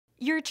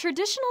Your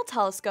traditional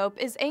telescope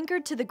is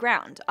anchored to the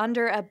ground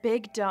under a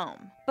big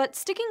dome, but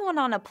sticking one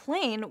on a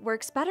plane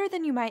works better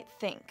than you might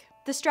think.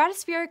 The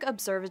Stratospheric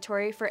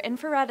Observatory for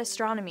Infrared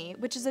Astronomy,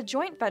 which is a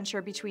joint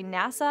venture between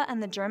NASA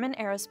and the German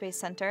Aerospace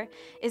Center,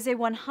 is a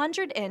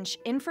 100-inch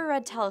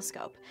infrared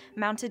telescope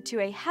mounted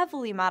to a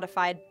heavily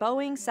modified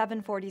Boeing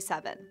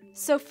 747.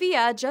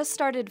 Sofia just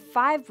started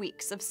 5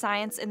 weeks of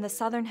science in the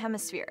southern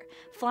hemisphere,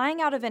 flying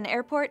out of an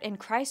airport in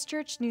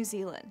Christchurch, New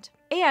Zealand.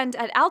 And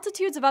at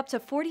altitudes of up to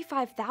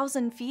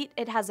 45,000 feet,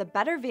 it has a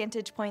better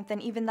vantage point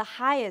than even the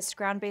highest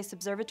ground-based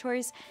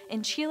observatories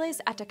in Chile's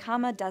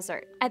Atacama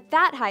desert. At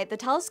that height, the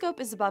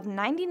telescope is above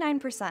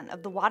 99%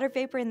 of the water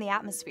vapor in the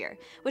atmosphere,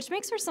 which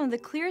makes for some of the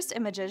clearest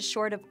images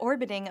short of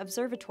orbiting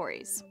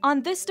observatories.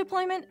 On this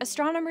deployment,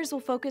 astronomers will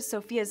focus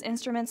Sofia's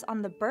instruments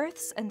on the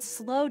births and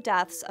slow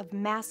deaths of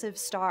massive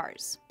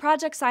stars.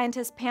 Project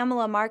scientist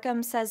Pamela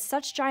Markham says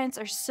such giants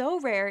are so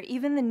rare,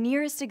 even the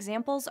nearest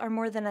examples are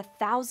more than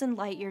 1,000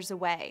 light years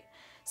away.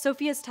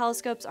 Sofia's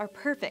telescopes are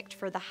perfect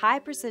for the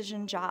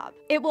high-precision job.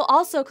 It will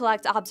also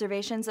collect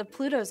observations of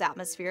Pluto's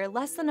atmosphere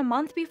less than a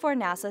month before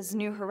NASA's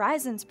New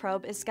Horizons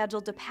probe is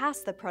scheduled to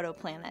pass the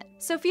protoplanet.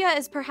 Sofia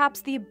is perhaps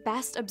the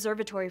best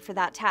observatory for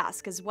that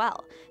task as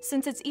well,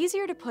 since it's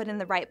easier to put in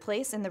the right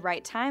place in the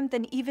right time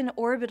than even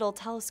orbital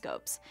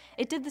telescopes.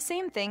 It did the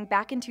same thing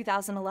back in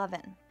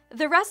 2011.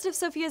 The rest of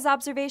Sofia's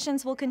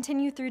observations will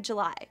continue through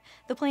July.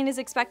 The plane is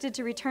expected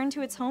to return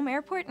to its home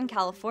airport in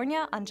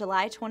California on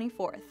July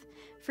 24th.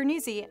 For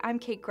Newsy, I'm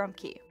Kate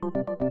Grumke.